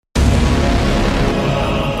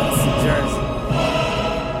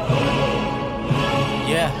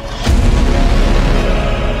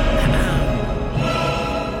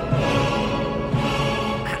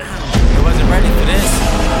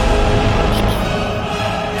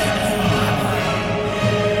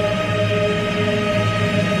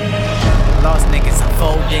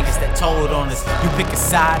told on us. You pick a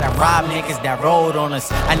side, I rob niggas that rolled on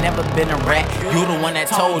us. I never been a rat, you the one that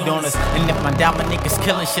told on us. And if my diamond niggas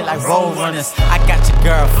killing shit like road runners, I got your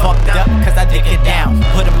girl fucked up, cause I dick it down.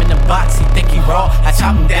 Put him in the box, he think he raw, I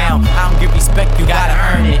chop him down. I don't give respect, you gotta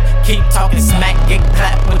earn it. Keep talking smack, get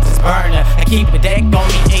clapped with this burner. I keep a deck on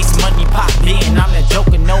me, Ace Money, Pop B, and I'm the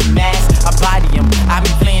joker, no mask. I body him, I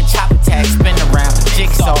be playing chopper tag, spin around,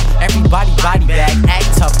 jigsaw. Everybody body bag, act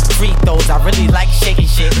tough, free throws. I really like shaking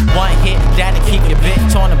shit. One hit, that'll keep your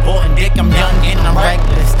bitch on the Boyden Dick. I'm young and I'm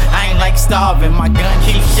reckless. I ain't like starving, my gun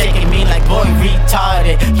keep shaking me like boy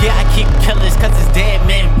retarded. Yeah, I keep killers cause it's dead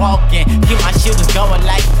men walking. Keep my shooters going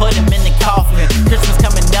like put them in the coffin. Christmas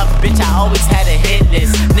coming up, bitch, I always had a hit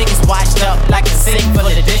list. Niggas washed up like a sink full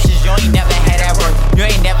of dishes. You ain't never had that work, you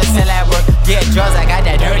ain't never sell that work. Yeah, drugs, I got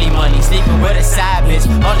that dirty money. Sleeping with a side bitch,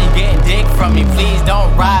 only getting dick from me. Please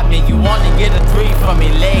don't rob me, you wanna get a 3 from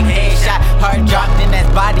me. Leg, head shot, heart dropped in that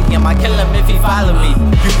body. I kill him if he follow me.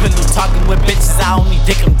 You pillow talking with bitches, I only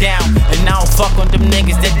dick him down. And I don't fuck on them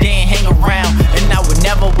niggas that they ain't hang around. And I would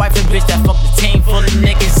never wife a bitch that fuck the team full of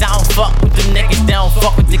niggas. I don't fuck with them niggas, they don't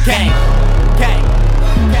fuck with the gang. Gang.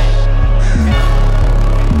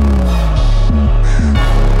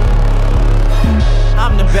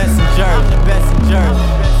 I'm the best in Jersey. I'm the best in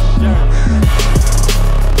Jersey.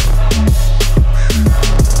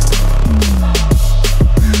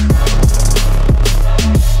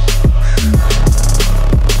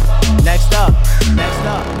 Next up.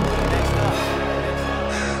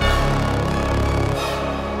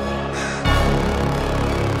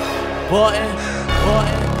 Boyden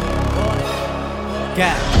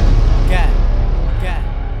Gang.